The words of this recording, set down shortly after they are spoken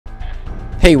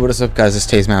Hey, what is up, guys? It's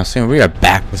TAZEDMOUSE, and we are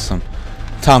back with some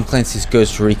Tom Clancy's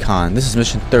Ghost Recon. This is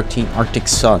Mission 13, Arctic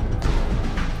Sun.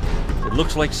 It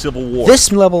looks like civil war.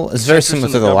 This level is very similar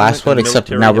to the last one, except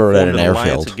now we're at an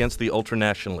airfield. Against the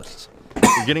ultranationalists.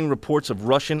 We're getting reports of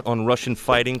Russian-on-Russian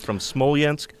fighting from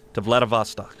Smolensk to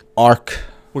Vladivostok.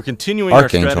 We're continuing our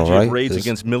strategy of raids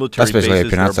against military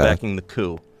bases that are backing the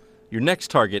coup. Your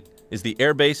next target is the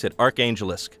airbase at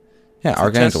Arkhangelsk. Yeah,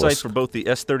 Arkhangelsk. Test site for both the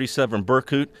S-37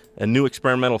 Berkut, a new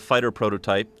experimental fighter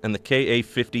prototype, and the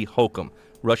Ka-50 Hokum,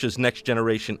 Russia's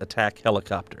next-generation attack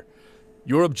helicopter.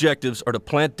 Your objectives are to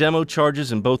plant demo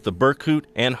charges in both the Berkut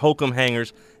and Hokum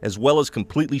hangars, as well as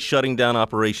completely shutting down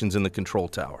operations in the control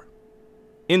tower.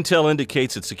 Intel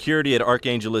indicates that security at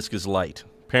Arkhangelsk is light.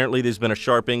 Apparently there's been a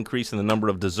sharp increase in the number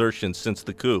of desertions since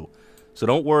the coup, so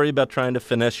don't worry about trying to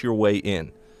finesse your way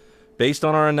in. Based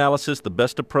on our analysis, the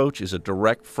best approach is a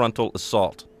direct frontal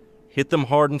assault. Hit them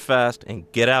hard and fast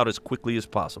and get out as quickly as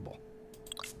possible.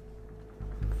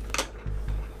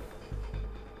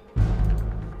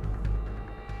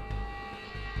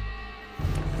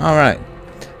 All right.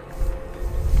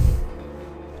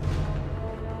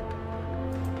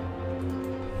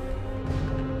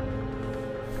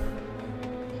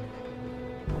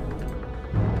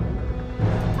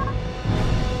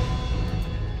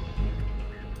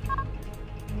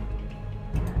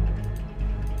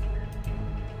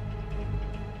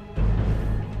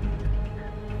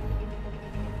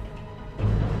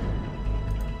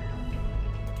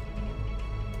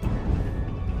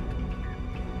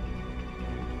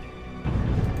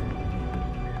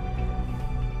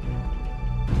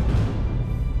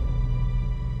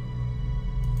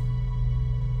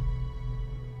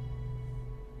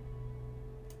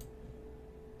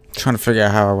 Trying to figure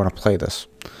out how I want to play this.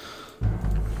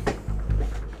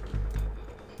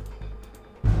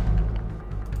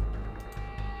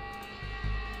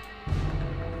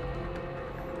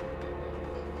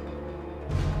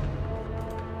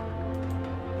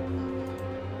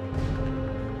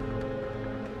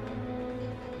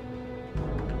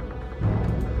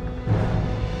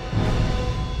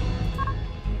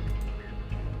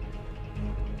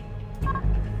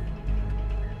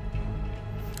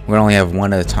 We only have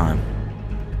one at a time.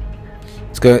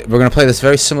 It's good. We're gonna play this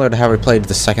very similar to how we played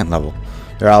the second level.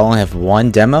 I'll only have one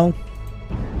demo,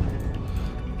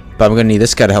 but I'm gonna need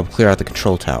this guy to help clear out the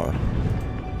control tower.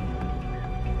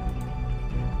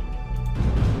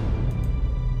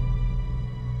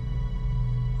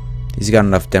 He's got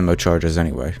enough demo charges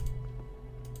anyway.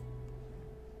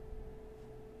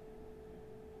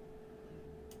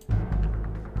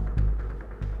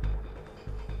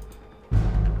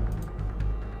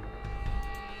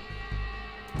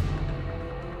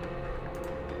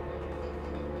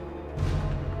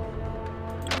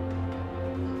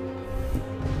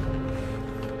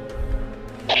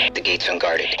 The gate's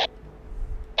unguarded.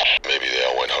 Maybe they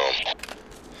all went home.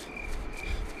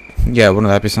 Yeah, wouldn't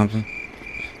that be something?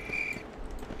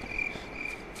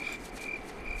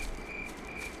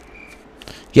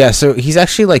 Yeah, so he's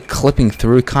actually like clipping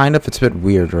through kind of. It's a bit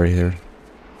weird right here.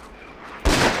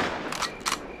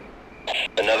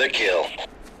 Another kill.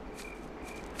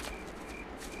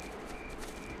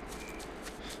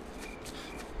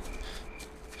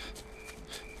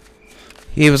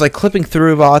 He was like clipping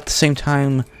through while at the same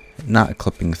time not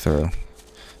clipping through.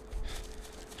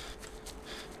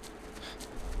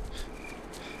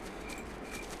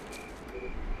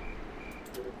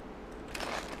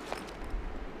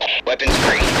 Weapons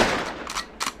free.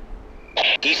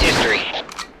 D's history.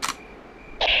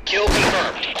 Kill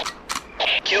confirmed.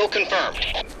 Kill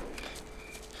confirmed.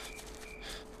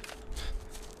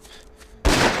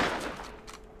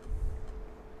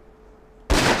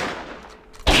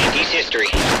 D's history.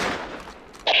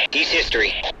 D's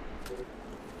history.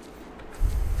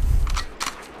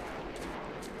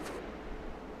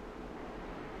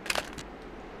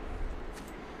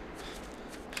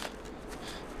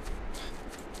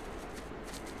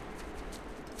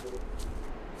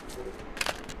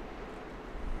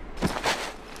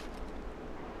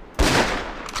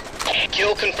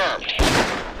 Kill confirmed.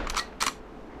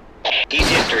 D's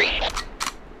history.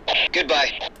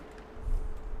 Goodbye.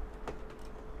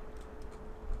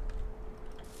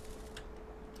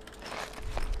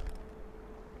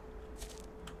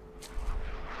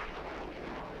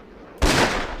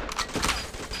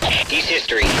 D's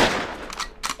history.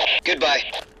 Goodbye.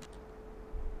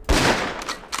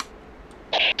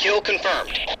 Kill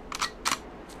confirmed.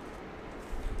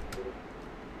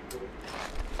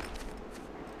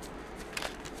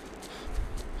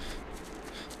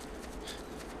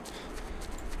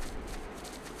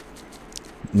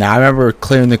 Now I remember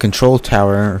clearing the control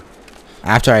tower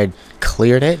after I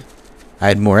cleared it, I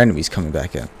had more enemies coming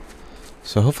back in.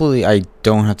 So hopefully I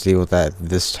don't have to deal with that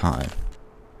this time.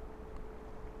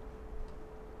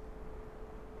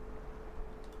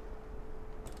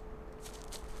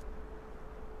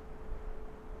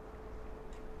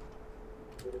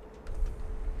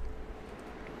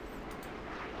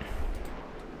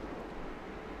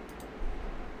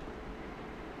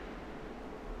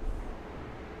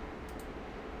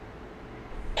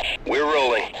 We're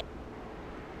rolling.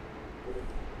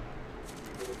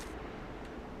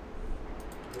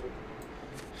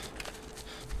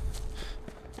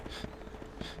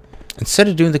 Instead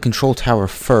of doing the control tower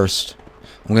first,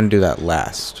 I'm going to do that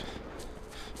last.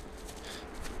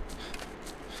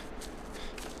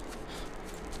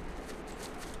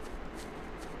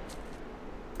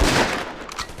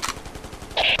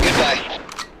 Goodbye.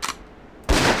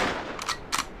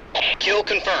 Kill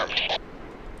confirmed.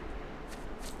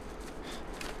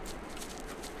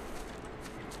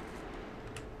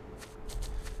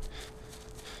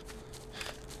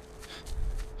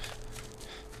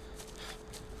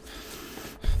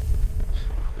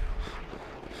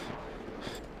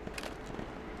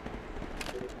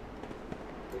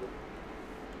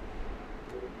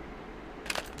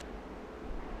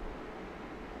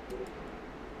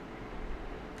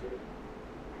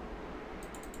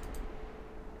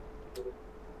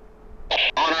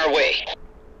 On our way.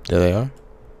 There they are.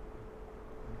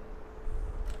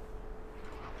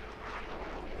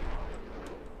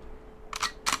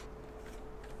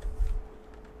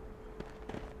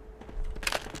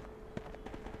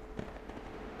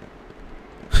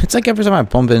 It's like every time I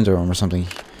bump into him or something.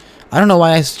 I don't know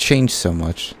why it's changed so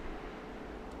much.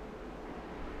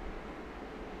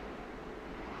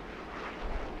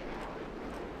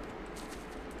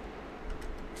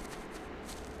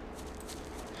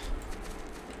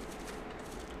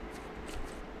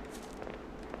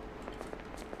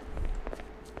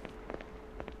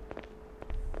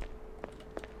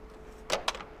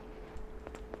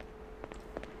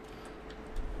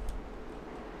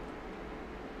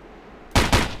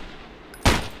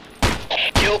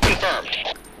 Kill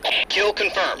confirmed. Kill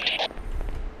confirmed.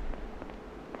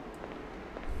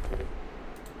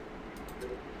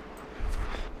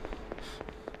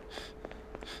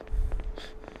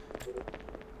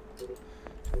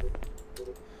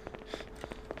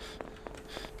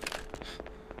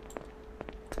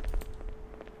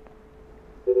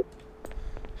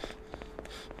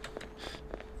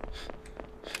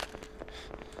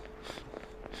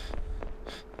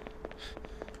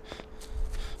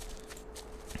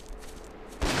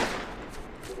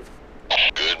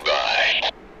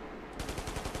 Goodbye.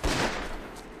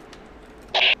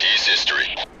 He's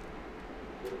history.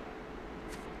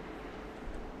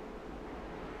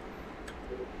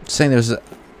 Saying there's a...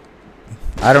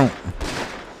 I don't...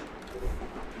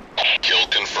 Kill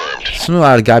confirmed. Something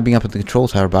about a guy being up at the control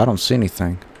tower, but I don't see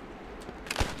anything.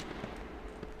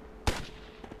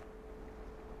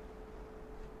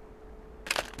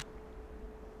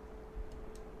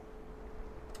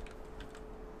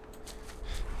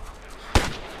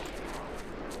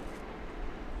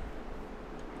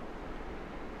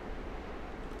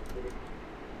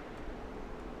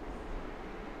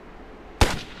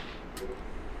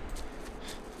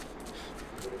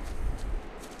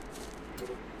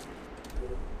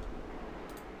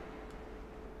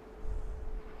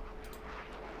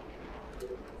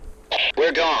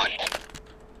 We're gone.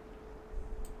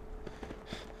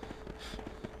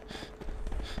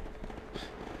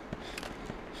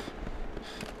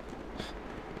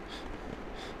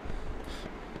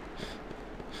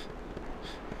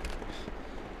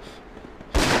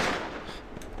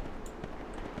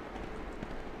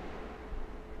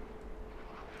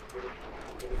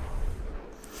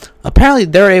 Apparently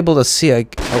they're able to see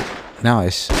like... Oh,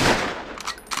 nice.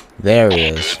 There he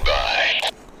is. Goodbye.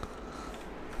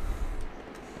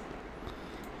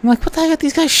 I'm like, what the heck are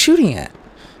these guys shooting at?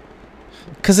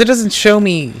 Because it doesn't show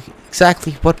me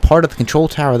exactly what part of the control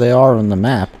tower they are on the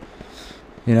map.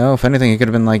 You know, if anything, it could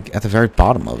have been like at the very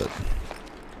bottom of it.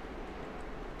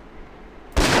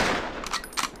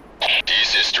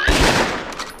 He's history.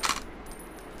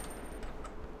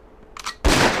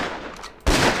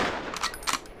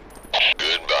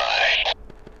 Goodbye.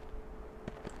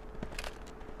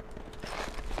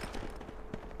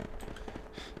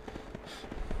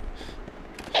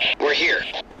 We're here.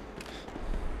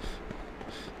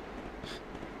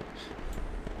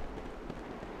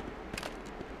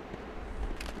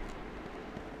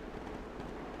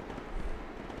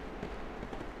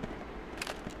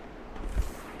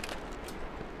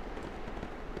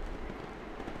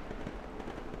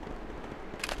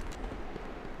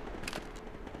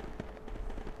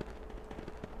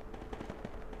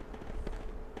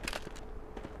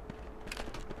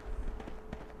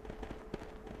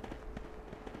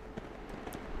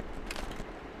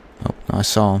 I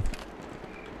saw him.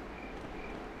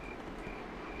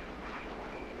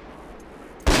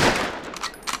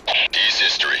 He's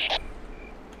history.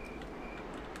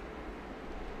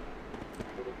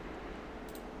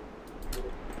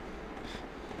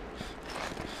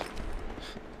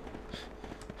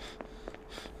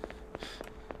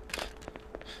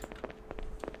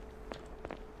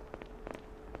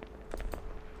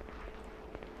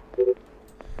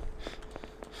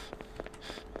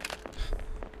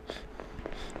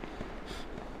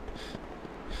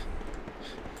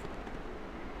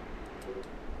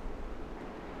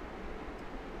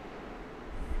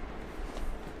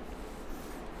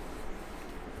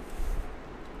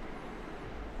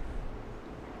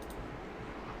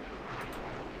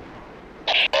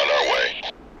 On our way.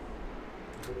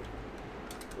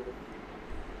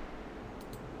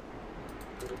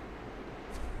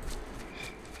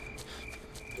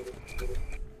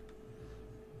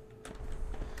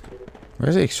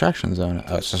 Where's the extraction zone?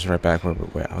 Oh, it's just right back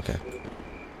where okay.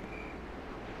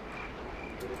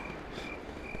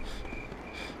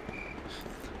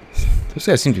 Those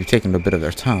guys seem to be taking a bit of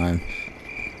their time.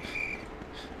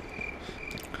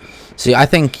 See, I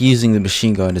think using the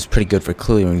machine gun is pretty good for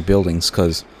clearing buildings,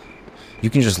 because you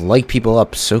can just light people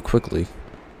up so quickly.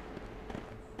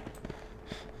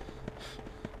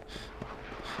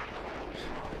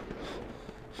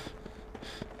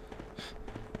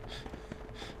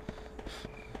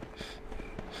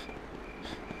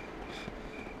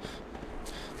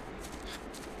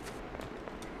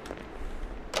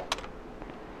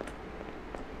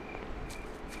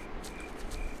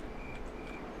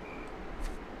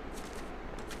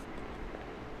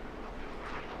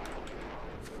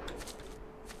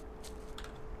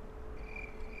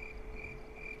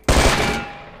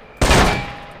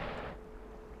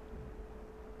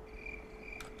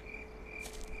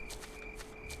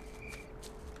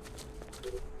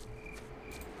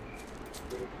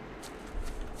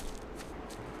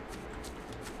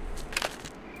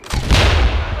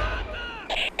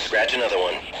 Scratch another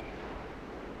one.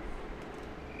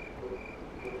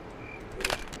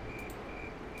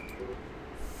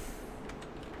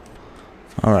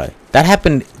 Alright. That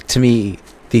happened to me.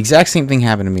 The exact same thing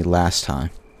happened to me last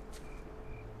time.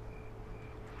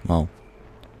 Well.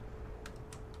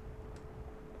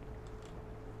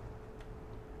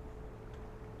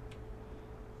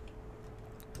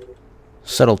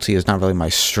 Subtlety is not really my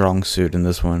strong suit in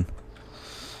this one.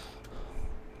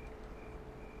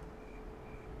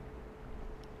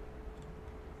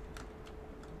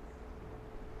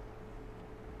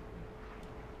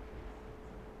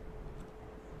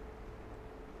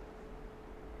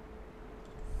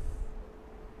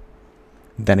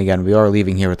 Then again, we are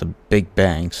leaving here with a big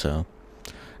bang, so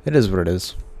it is what it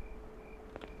is.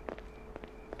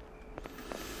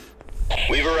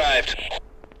 We've arrived.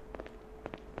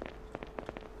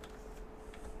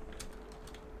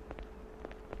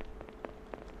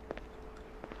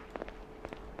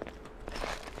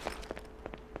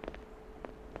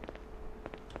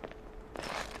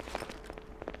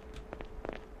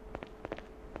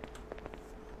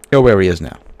 Go where he is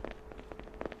now.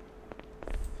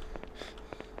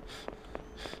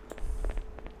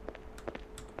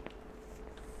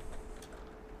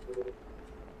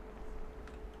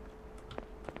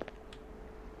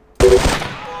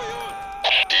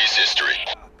 He's history.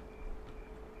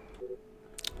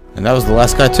 And that was the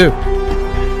last guy too.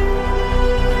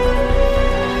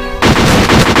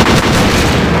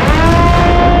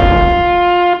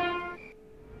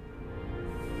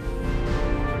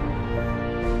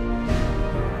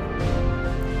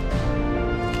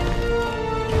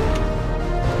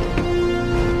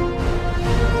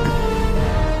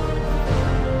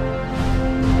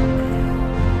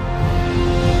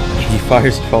 He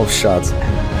fires 12 shots.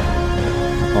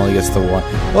 Only gets the one.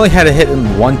 Only had to hit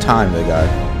him one time, the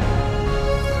guy.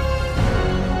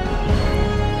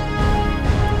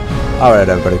 Alright,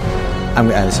 everybody. I'm going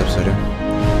to end this episode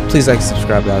here. Please like and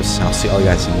subscribe, guys. I'll see all you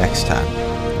guys next time.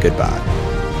 Goodbye.